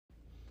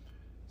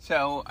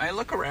So I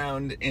look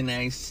around and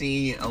I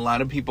see a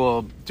lot of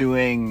people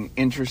doing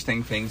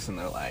interesting things in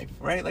their life,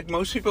 right? Like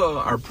most people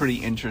are pretty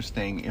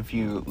interesting if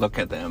you look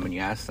at them and you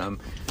ask them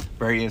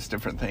various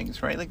different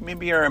things, right? Like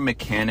maybe you're a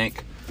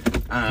mechanic.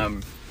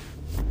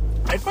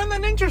 I find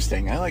that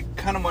interesting. I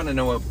kind of want to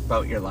know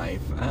about your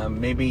life.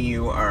 Maybe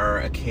you are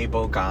a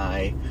cable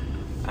guy.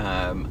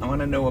 I want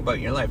to know about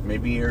your life.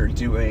 Maybe you're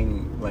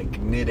doing like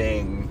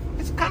knitting.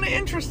 It's kind of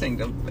interesting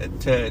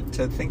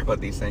to think about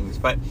these things,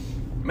 but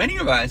many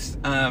of us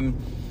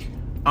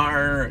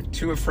are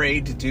too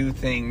afraid to do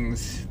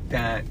things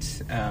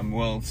that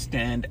will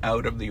stand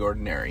out of the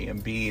ordinary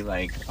and be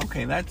like,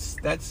 okay,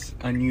 that's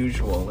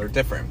unusual or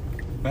different.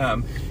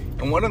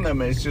 And one of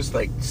them is just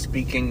like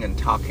speaking and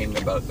talking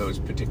about those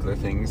particular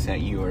things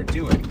that you are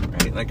doing,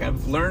 right? Like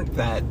I've learned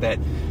that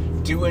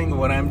doing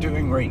what I'm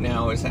doing right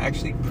now is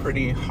actually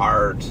pretty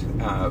hard.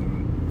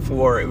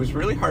 It was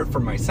really hard for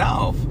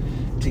myself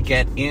to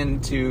get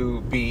into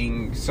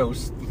being so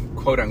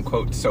quote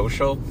unquote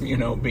social,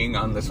 being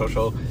on the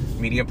social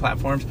media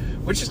platforms,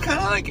 which is kind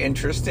of like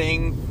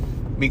interesting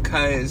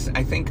because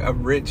I think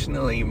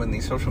originally when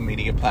these social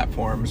media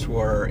platforms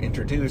were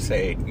introduced,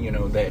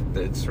 that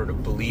the sort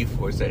of belief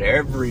was that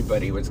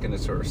everybody was going to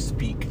sort of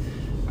speak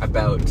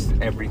about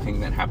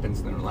everything that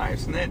happens in their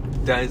lives. And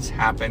that does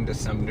happen to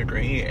some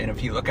degree. And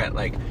if you look at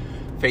like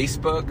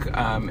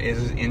Facebook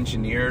is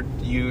engineered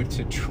you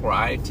to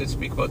try to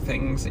speak about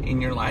things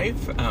in your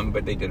life,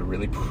 but they did a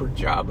really poor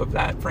job of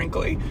that,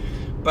 frankly.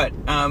 But,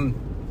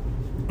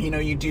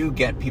 you do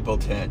get people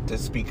to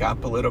speak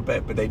up a little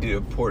bit, but they do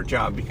a poor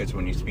job because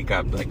when you speak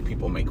up, like,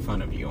 people make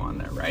fun of you on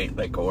there, right?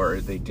 Like, or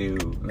they do,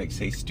 like,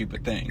 say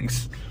stupid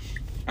things.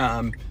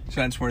 So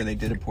that's where they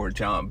did a poor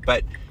job.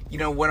 But,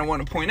 what I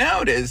want to point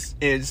out is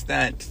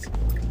that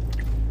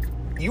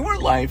your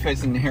life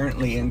is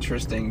inherently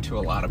interesting to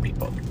a lot of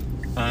people.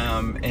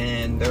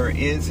 And there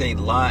is a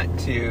lot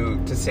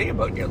to say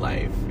about your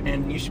life,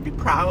 and you should be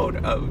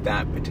proud of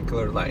that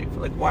particular life.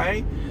 Like,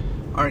 why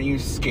aren't you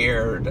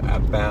scared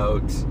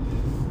about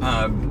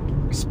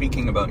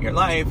speaking about your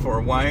life, or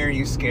why are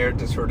you scared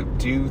to sort of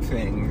do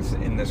things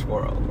in this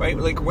world, right?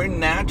 Like,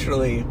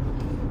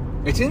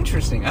 it's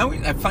interesting.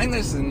 I find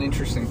this an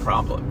interesting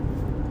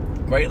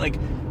problem, right? Like,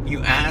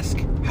 you ask,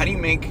 how do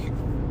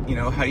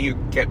you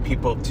get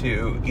people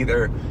to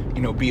either,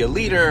 be a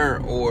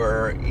leader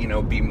or,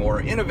 be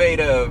more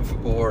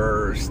innovative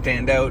or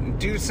stand out and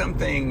do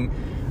something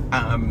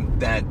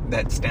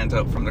that stands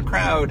out from the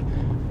crowd.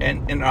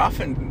 And it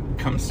often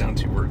comes down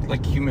to we're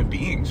like human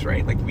beings,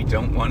 right? Like we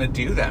don't want to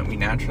do that. We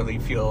naturally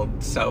feel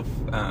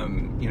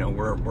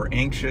we're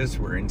anxious,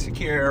 we're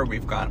insecure,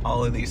 we've got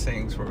all of these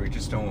things where we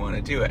just don't want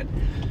to do it.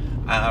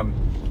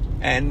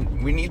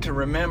 And we need to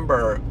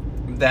remember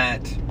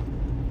that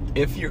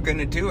if you're going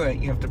to do it,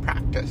 you have to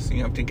practice.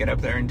 You have to get up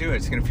there and do it.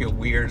 It's going to feel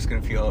weird. It's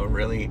going to feel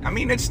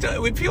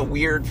it would feel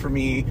weird for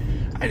me.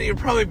 It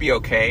would probably be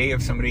okay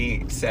if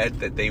somebody said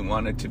that they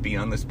wanted to be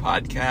on this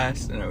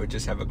podcast and I would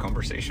just have a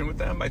conversation with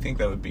them. I think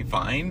that would be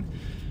fine.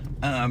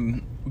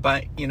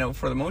 But,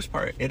 for the most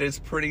part, it is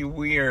pretty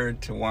weird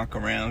to walk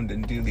around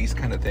and do these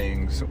kind of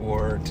things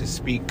or to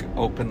speak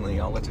openly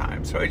all the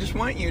time. So I just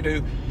want you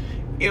to,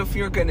 if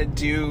you're going to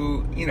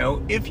do,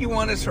 if you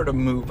want to sort of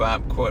move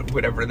up,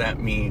 whatever that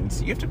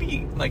means, you have to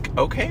be, like,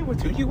 okay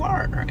with who you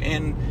are.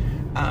 And,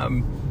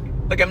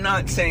 I'm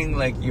not saying,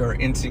 like, your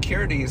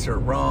insecurities are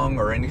wrong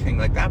or anything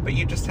like that, but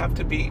you just have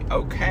to be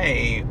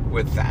okay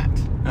with that.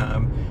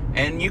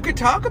 And you could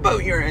talk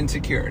about your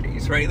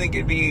insecurities, right? Like,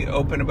 you'd be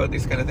open about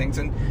these kind of things.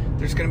 And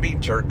there's going to be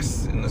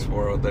jerks in this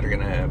world that are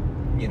going to,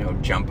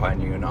 jump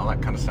on you and all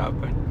that kind of stuff.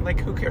 But, like,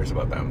 who cares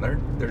about them?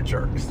 They're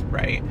jerks,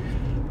 right?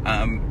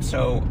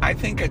 So I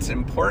think it's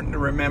important to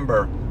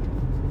remember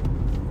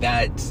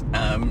that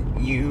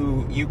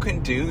you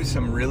can do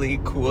some really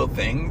cool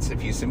things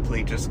if you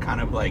simply just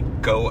kind of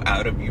like go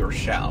out of your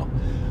shell,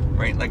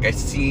 right? Like I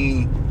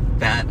see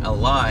that a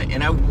lot,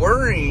 and I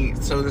worry.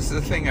 So this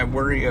is the thing I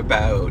worry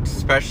about,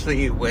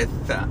 especially with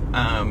the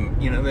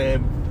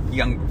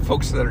young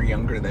folks that are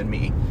younger than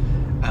me.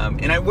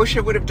 And I wish I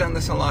would have done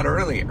this a lot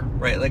earlier,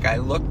 right? Like I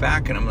look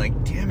back and I'm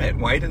like, damn it,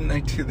 why didn't I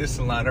do this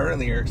a lot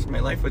earlier? Because my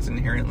life was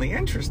inherently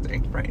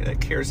interesting, right?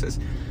 Like here's this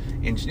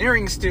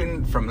engineering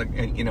student from the,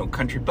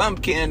 country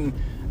bumpkin,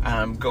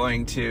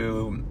 going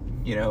to,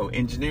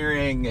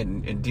 engineering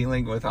and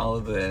dealing with all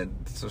of the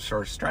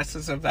sort of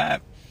stresses of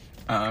that.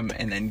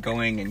 And then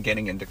going and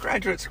getting into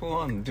graduate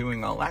school and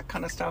doing all that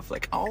kind of stuff.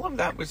 Like all of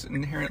that was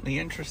inherently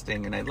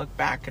interesting. And I look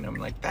back and I'm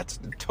like, that's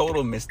a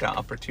total missed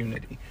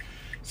opportunity.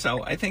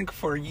 So I think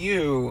for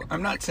you,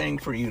 I'm not saying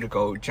for you to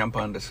go jump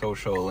onto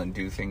social and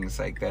do things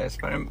like this,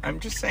 but I'm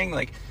just saying,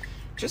 like,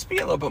 just be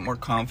a little bit more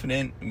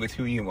confident with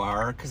who you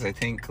are, because I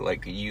think,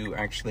 like, you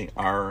actually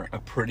are a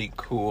pretty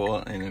cool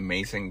and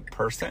amazing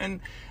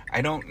person.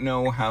 I don't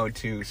know how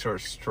to sort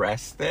of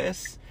stress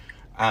this,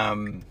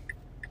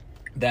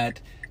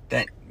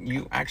 that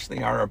you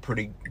actually are a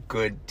pretty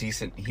good,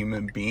 decent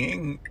human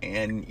being,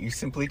 and you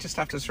simply just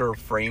have to sort of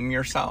frame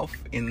yourself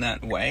in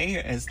that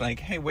way as like,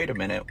 hey, wait a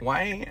minute,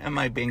 why am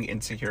I being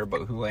insecure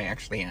about who I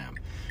actually am?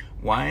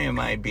 Why am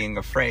I being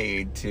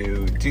afraid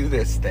to do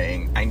this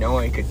thing? I know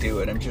I could do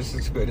it. I'm just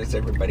as good as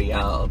everybody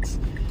else.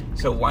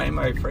 So why am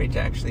I afraid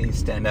to actually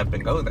stand up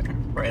and go there,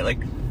 right? Like,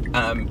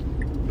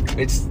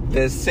 it's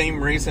the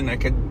same reason I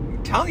could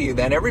tell you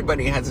that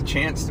everybody has a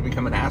chance to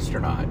become an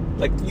astronaut.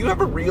 Like, you have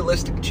a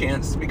realistic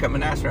chance to become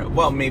an astronaut.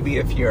 Well, maybe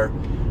if you're,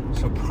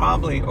 so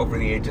probably over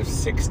the age of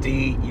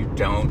 60, you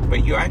don't,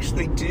 but you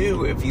actually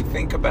do if you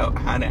think about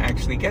how to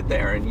actually get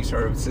there and you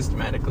sort of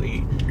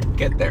systematically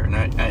get there. And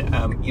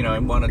I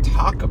want to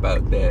talk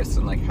about this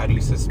and like, how do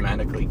you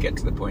systematically get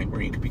to the point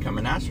where you could become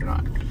an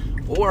astronaut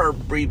or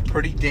be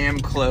pretty damn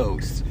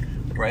close,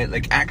 right?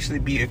 Like, actually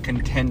be a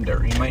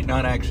contender. You might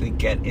not actually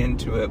get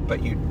into it,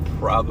 but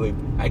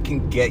I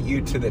can get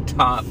you to the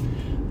top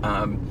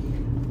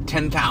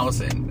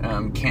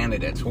 10,000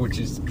 candidates, which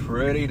is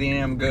pretty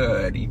damn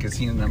good. You can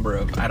see a number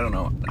of,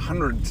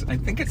 hundreds, I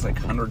think it's like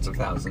hundreds of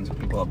thousands of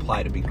people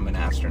apply to become an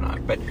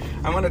astronaut. But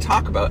I want to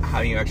talk about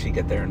how you actually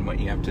get there and what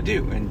you have to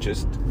do in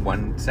just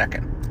 1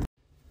 second.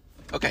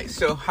 Okay,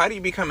 so how do you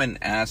become an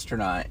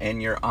astronaut?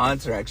 And your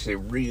odds are actually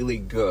really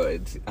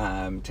good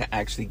to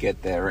actually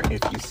get there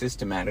if you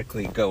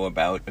systematically go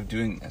about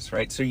doing this,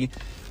 right? So you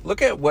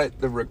look at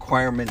what the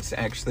requirements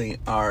actually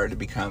are to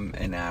become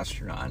an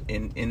astronaut.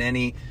 In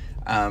any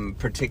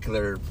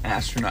particular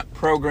astronaut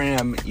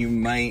program, you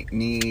might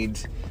need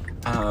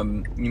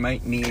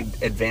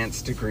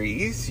advanced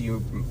degrees.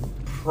 You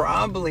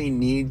probably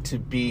need to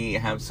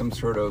have some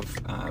sort of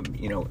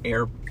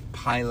air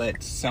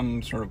pilot,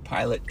 some sort of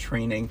pilot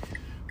training,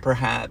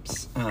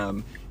 perhaps,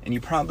 and you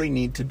probably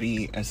need to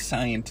be a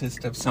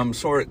scientist of some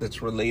sort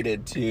that's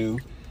related to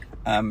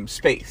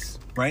space,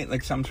 right?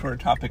 Like some sort of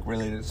topic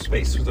related to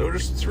space. So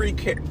there's 3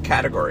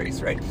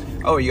 categories, right?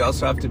 Oh, you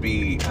also have to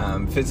be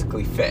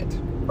physically fit,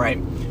 right?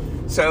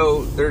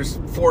 So there's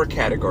 4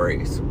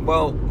 categories.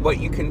 Well,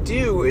 what you can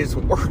do is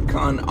work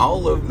on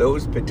all of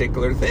those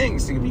particular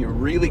things to give you a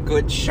really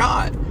good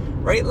shot,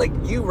 right? Like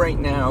you right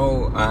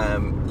now,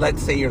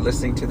 let's say you're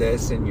listening to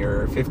this and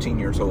you're 15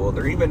 years old,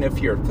 or even if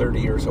you're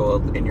 30 years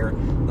old and you're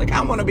like,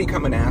 I want to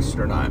become an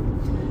astronaut.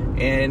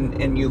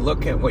 And you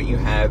look at what you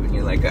have and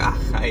you're like,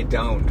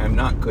 I'm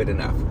not good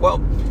enough.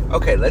 Well,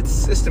 okay, let's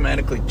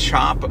systematically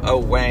chop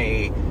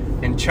away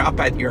and chop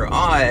at your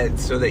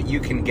odds so that you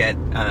can get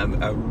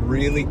a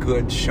really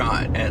good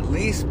shot, at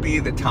least be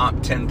the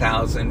top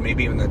 10,000,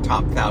 maybe even the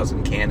top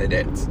 1,000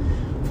 candidates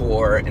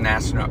for an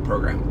astronaut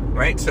program,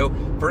 right? So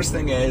first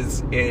thing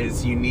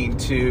is you need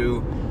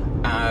to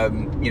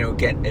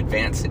get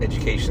advanced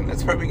education.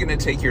 That's probably going to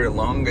take your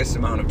longest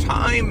amount of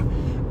time,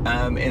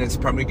 and it's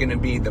probably going to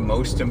be the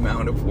most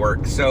amount of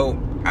work. So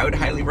I would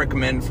highly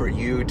recommend for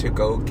you to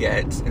go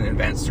get an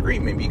advanced degree,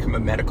 maybe become a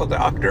medical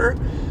doctor,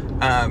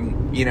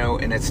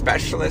 and a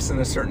specialist in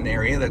a certain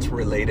area that's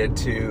related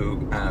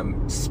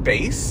to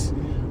space,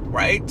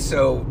 right?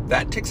 So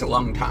that takes a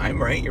long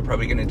time, right? You're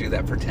probably going to do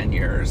that for 10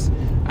 years.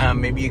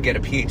 Maybe you get a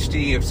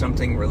PhD of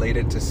something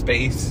related to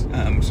space,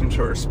 some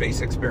sort of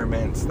space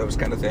experiments, those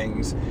kind of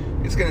things.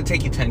 It's going to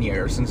take you 10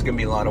 years, and it's going to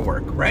be a lot of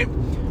work, right?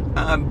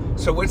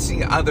 So what's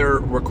the other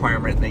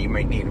requirement that you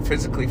might need?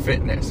 Physically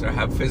fitness, or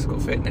have physical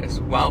fitness.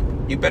 Well,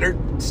 you better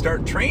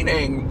start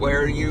training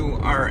where you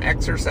are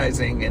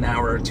exercising an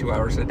hour or 2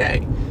 hours a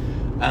day.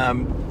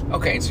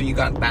 Okay, so you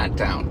got that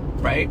down,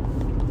 right?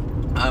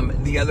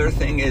 The other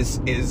thing is,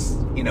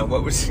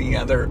 what was the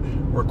other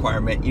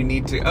requirement? You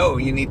need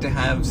to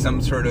have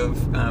some sort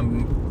of,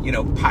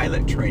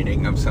 pilot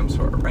training of some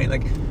sort, right?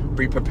 Like,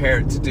 be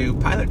prepared to do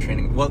pilot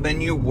training. Well, then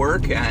you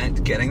work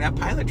at getting that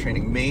pilot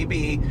training.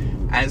 Maybe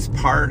as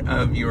part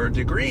of your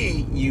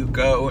degree, you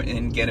go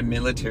and get a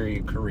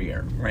military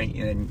career, right?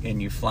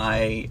 And you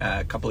fly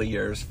a couple of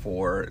years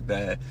for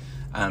the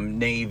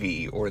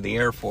Navy or the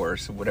Air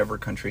Force, whatever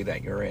country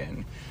that you're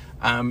in.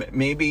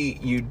 Maybe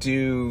you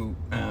do,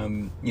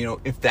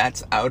 if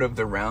that's out of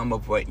the realm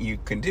of what you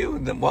can do,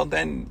 then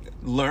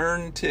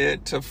learn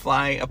to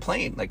fly a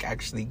plane, like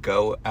actually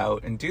go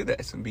out and do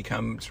this and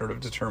become sort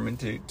of determined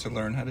to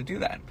learn how to do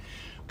that.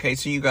 Okay,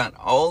 so you got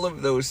all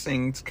of those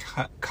things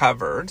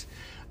covered.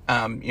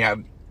 You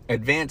have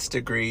advanced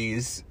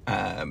degrees,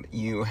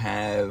 you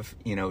have,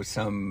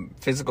 some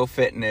physical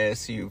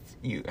fitness, you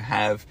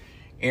have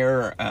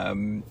air,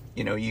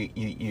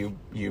 you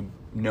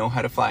know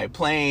how to fly a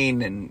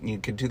plane, and you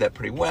can do that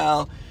pretty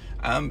well.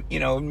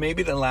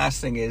 Maybe the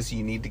last thing is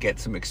you need to get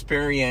some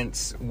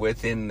experience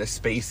within the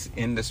space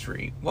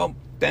industry. Well,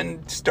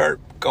 then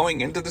start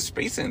going into the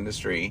space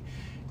industry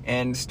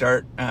and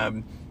start,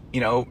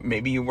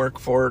 maybe you work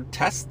for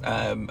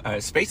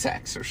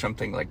SpaceX or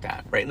something like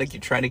that, right? Like you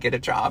try to get a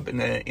job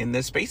in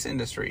the space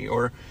industry,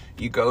 or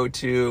you go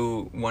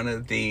to one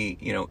of the,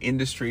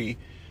 industry,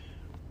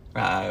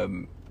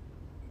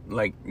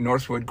 like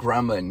Northrop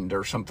Grumman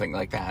or something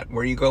like that,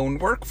 where you go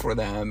and work for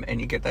them and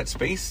you get that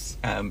space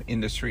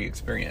industry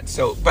experience.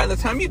 So by the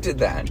time you did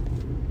that,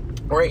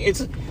 right,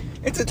 it's a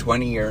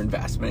 20-year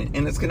investment,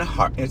 and it's gonna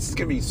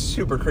be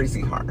super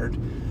crazy hard.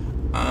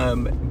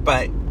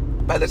 But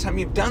by the time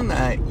you've done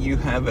that, you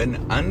have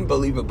an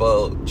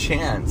unbelievable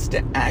chance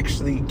to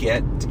actually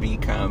get to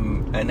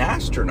become an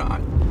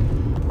astronaut.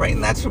 right?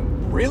 And that's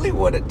really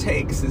what it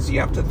takes, is you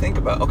have to think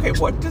about, okay,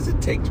 what does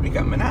it take to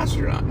become an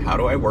astronaut? How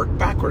do I work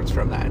backwards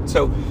from that?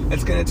 So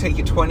it's going to take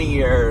you 20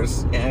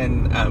 years,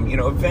 and,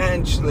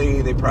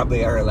 eventually they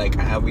probably are like,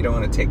 we don't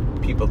want to take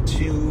people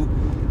too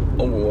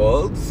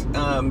old.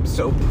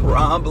 So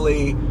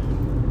probably,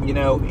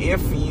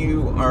 if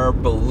you are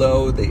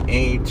below the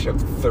age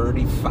of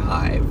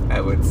 35,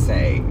 I would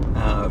say,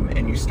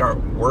 and you start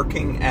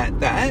working at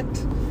that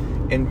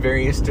in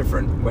various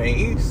different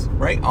ways,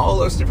 right? All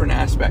those different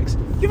aspects,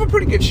 you have a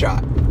pretty good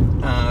shot.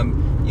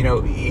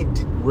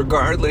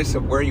 Regardless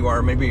of where you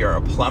are, maybe you're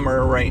a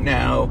plumber right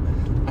now.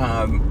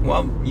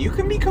 You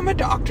can become a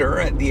doctor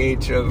at the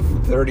age of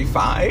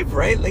 35,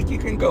 right? Like, you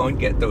can go and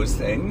get those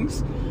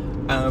things.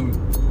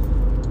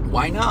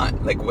 Why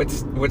not? Like,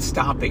 what's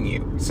stopping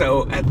you?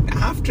 So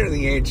after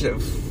the age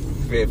of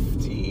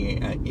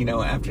 50,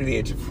 after the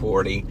age of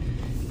 40,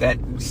 that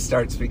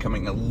starts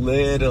becoming a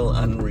little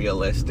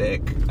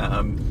unrealistic.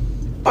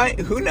 But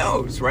who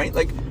knows, right?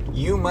 Like,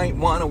 you might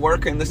want to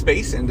work in the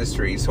space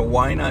industry, so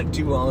why not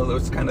do all of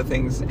those kind of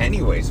things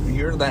anyways? If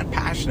you're that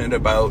passionate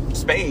about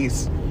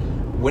space,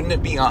 wouldn't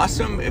it be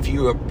awesome if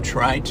you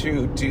tried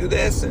to do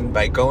this, and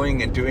by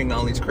going and doing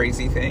all these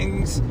crazy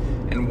things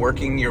and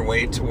working your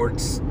way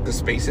towards the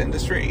space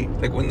industry?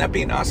 Like, wouldn't that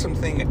be an awesome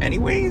thing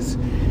anyways?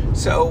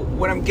 So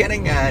what I'm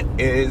getting at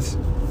is,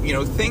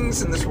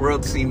 things in this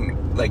world seem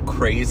like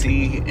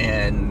crazy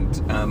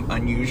and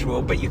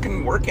unusual, but you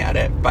can work at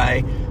it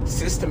by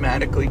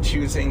systematically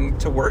choosing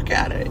to work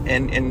at it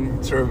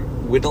and sort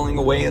of whittling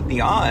away at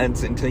the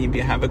odds until you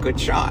have a good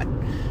shot,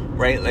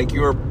 right? Like,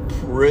 you're a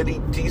pretty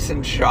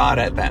decent shot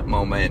at that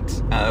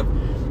moment.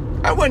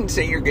 I wouldn't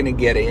say you're going to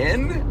get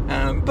in,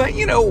 but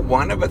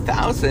 1 of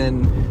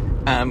 1,000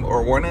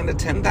 or 1 out of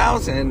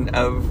 10,000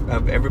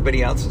 of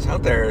everybody else that's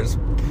out there is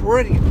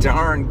pretty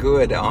darn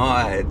good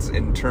odds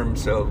in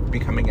terms of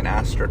becoming an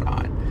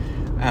astronaut.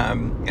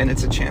 And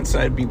it's a chance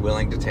I'd be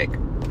willing to take.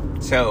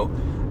 So,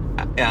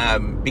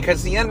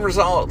 because the end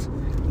result,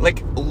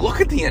 like, look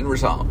at the end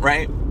result,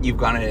 right? You've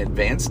got an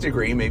advanced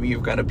degree, maybe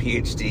you've got a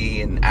PhD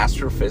in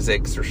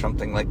astrophysics or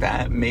something like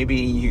that. Maybe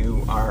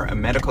you are a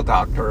medical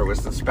doctor or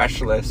was a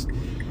specialist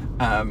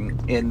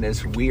in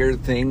this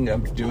weird thing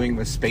of doing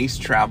with space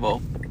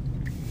travel.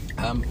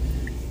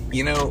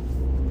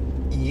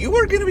 You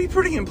are going to be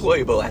pretty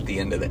employable at the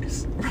end of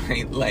this,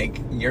 right? Like,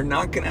 you're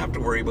not going to have to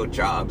worry about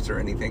jobs or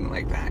anything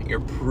like that.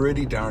 You're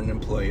pretty darn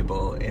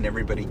employable, and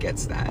everybody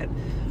gets that,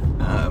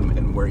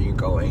 and where you're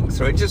going.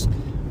 So I just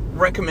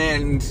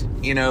recommend,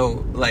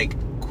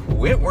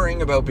 quit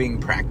worrying about being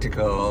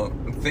practical.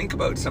 Think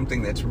about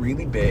something that's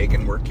really big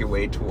and work your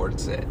way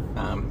towards it.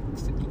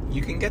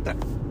 You can get that.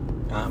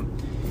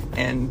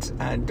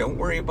 And don't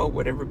worry about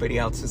what everybody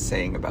else is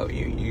saying about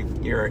you.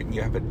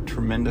 You have a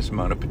tremendous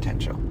amount of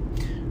potential.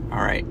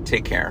 All right,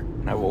 take care,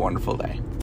 and have a wonderful day.